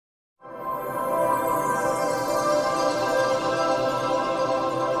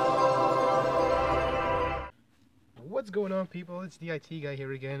What's going on, people? It's the IT guy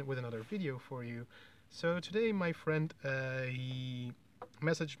here again with another video for you. So today my friend he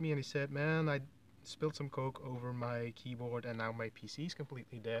messaged me and he said, man, I spilled some coke over my keyboard and now my PC is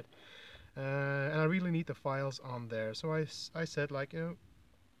completely dead, and I really need the files on there. So I said, like,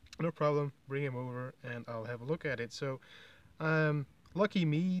 no problem, bring him over and I'll have a look at it. So lucky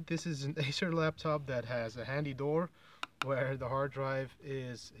me, this is an Acer laptop that has a handy door where the hard drive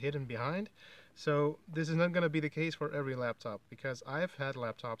is hidden behind. So this is not going to be the case for every laptop, because I've had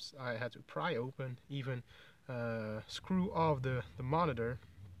laptops I had to pry open, even screw off the monitor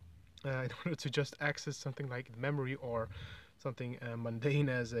in order to just access something like memory or something mundane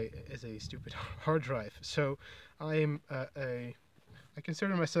as a stupid hard drive. So I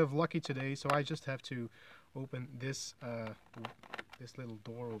consider myself lucky today. So I just have to open this this little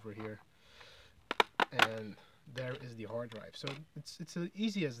door over here, and there is the hard drive. So it's as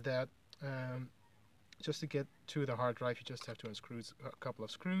easy as that. Just to get to the hard drive, you just have to unscrew a couple of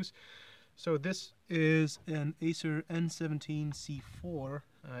screws. So this is an Acer N17C4.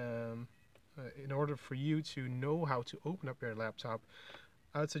 In order for you to know how to open up your laptop,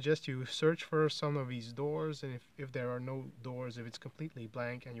 I would suggest you search for some of these doors, and if there are no doors, if it's completely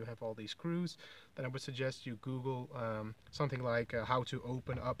blank and you have all these screws, then I would suggest you Google something like how to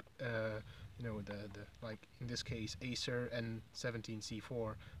open up the like in this case Acer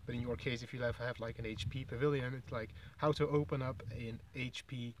N17C4, but in your case, if you have like an HP Pavilion, it's like how to open up an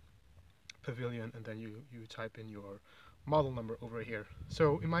HP Pavilion, and then you type in your model number over here.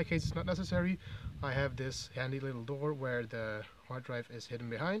 So in my case, it's not necessary. I have this handy little door where the hard drive is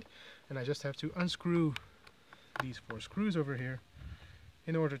hidden behind, and I just have to unscrew these 4 screws over here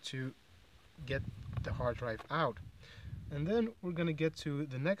in order to get the hard drive out. And then we're gonna get to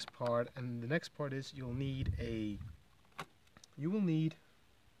the next part, and the next part is you will need a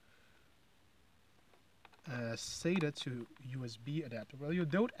SATA to USB adapter. Well, you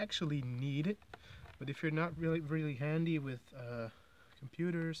don't actually need it, but if you're not really handy with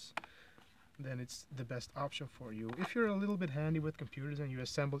computers, then it's the best option for you. If you're a little bit handy with computers and you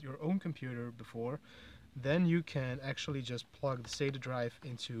assembled your own computer before, then you can actually just plug the SATA drive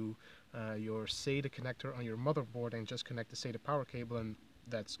into your SATA connector on your motherboard and just connect the SATA power cable, and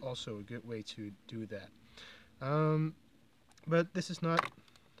that's also a good way to do that. But this is not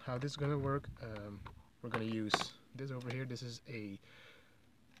how this is going to work. We're going to use this over here. This is a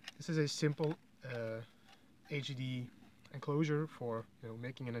simple HDD enclosure for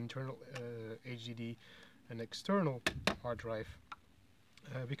making an internal HDD an external hard drive.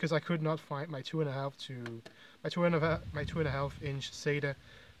 Because I could not find my 2.5 inch SATA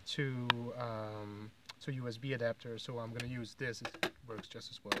to USB adapter, so I'm going to use this. It works just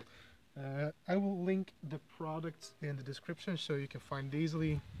as well. I will link the products in the description so you can find it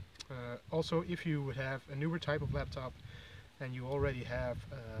easily. Also, if you would have a newer type of laptop and you already have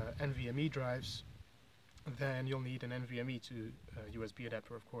NVMe drives, then you'll need an NVMe to USB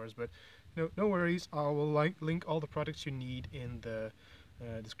adapter, of course. But no worries. I will link all the products you need in the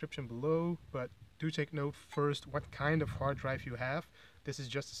description below. But do take note first what kind of hard drive you have. This is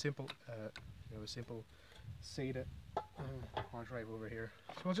just a simple, a simple SATA hard drive over here.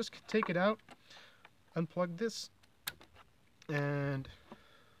 So I'll just take it out, unplug this, and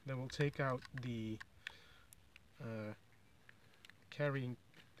then we'll take out the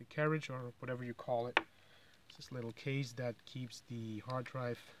carriage, or whatever you call it. It's this little case that keeps the hard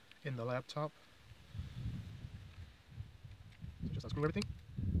drive in the laptop. So just unscrew everything.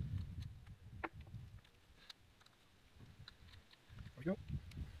 There we go.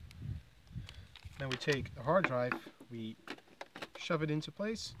 Now we take the hard drive, we shove it into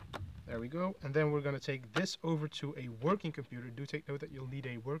place. There we go. And then we're going to take this over to a working computer. Do take note that you'll need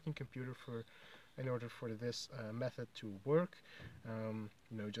a working computer in order for this method to work.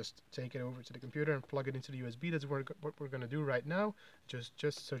 Just take it over to the computer and plug it into the USB. That's what we're going to do right now.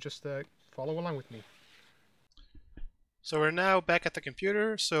 Just follow along with me. So we're now back at the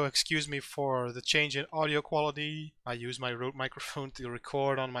computer, so excuse me for the change in audio quality. I use my Rode microphone to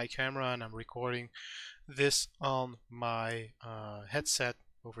record on my camera, and I'm recording this on my headset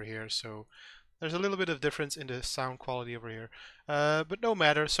over here, so there's a little bit of difference in the sound quality over here, but no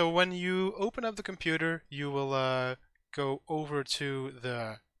matter. So when you open up the computer, you will go over to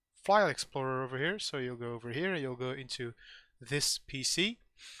the File Explorer over here. So you'll go over here and you'll go into this PC.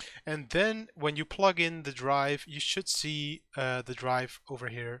 And then when you plug in the drive, you should see the drive over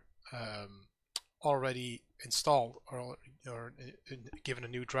here already installed or given a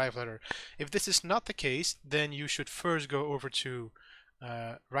new drive letter. If this is not the case, then you should first go over to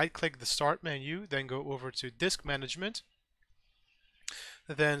right-click the Start menu, then go over to Disk Management,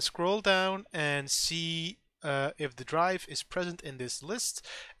 then scroll down and see if the drive is present in this list,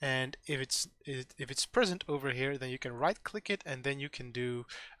 and if it's present over here, then you can right click it, and then you can do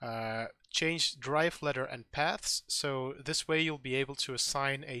change drive letter and paths. So this way you'll be able to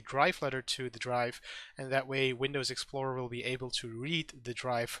assign a drive letter to the drive, and that way Windows Explorer will be able to read the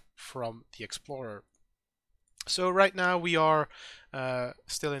drive from the Explorer. So right now we are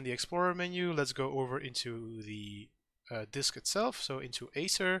still in the Explorer menu. Let's go over into the disk itself, so into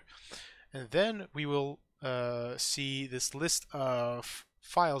Acer, and then we will see this list of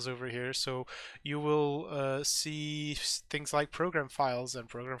files over here. So you will see things like program files and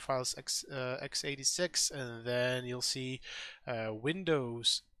program files x86, and then you'll see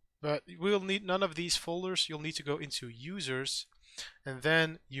Windows. But we'll need none of these folders. You'll need to go into users, and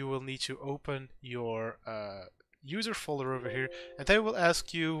then you will need to open your user folder over here, and they will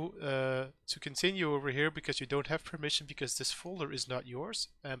ask you to continue over here because you don't have permission, because this folder is not yours.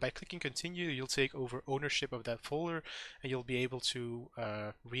 And by clicking continue, you'll take over ownership of that folder, and you'll be able to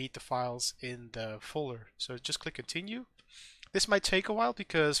read the files in the folder. So just click continue. This might take a while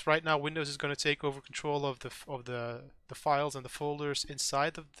because right now Windows is going to take over control of the files and the folders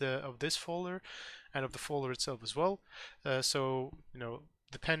inside of this folder and of the folder itself as well. So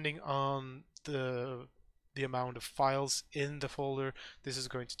depending on the amount of files in the folder, this is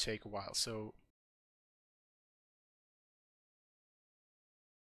going to take a while. So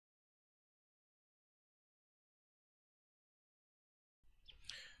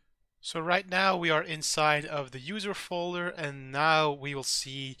right now we are inside of the user folder, and now we will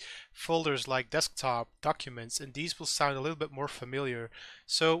see folders like desktop, documents, and these will sound a little bit more familiar.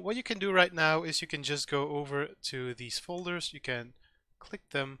 So what you can do right now is you can just go over to these folders, you can click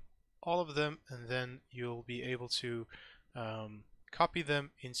them, all of them, and then you'll be able to copy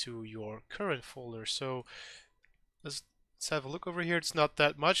them into your current folder. So let's have a look over here. It's not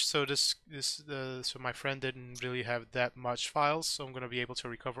that much, so so my friend didn't really have that much files, so I'm going to be able to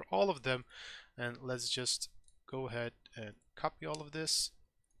recover all of them. And let's just go ahead and copy all of this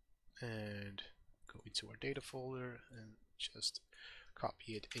and go into our data folder and just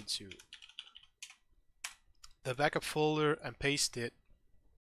copy it into the backup folder and paste it.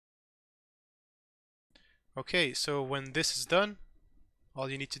 Okay, so when this is done, all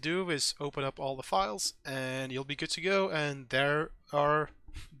you need to do is open up all the files and you'll be good to go. And there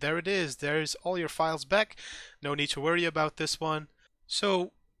it is. There's all your files back. No need to worry about this one.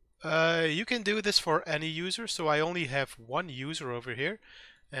 So you can do this for any user. So I only have one user over here,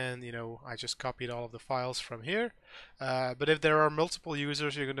 and I just copied all of the files from here. But if there are multiple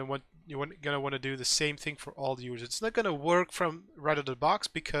users, you're gonna want to do the same thing for all the users. It's not gonna work from right out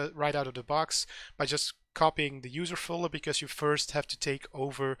of the box by just copying the user folder, because you first have to take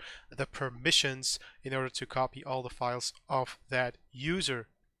over the permissions in order to copy all the files of that user.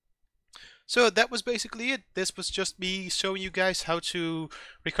 So that was basically it. This was just me showing you guys how to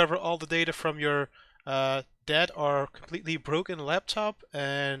recover all the data from your dead or completely broken laptop,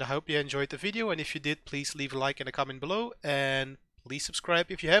 and I hope you enjoyed the video, and if you did, please leave a like and a comment below, and please subscribe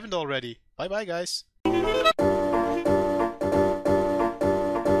if you haven't already. Bye bye guys.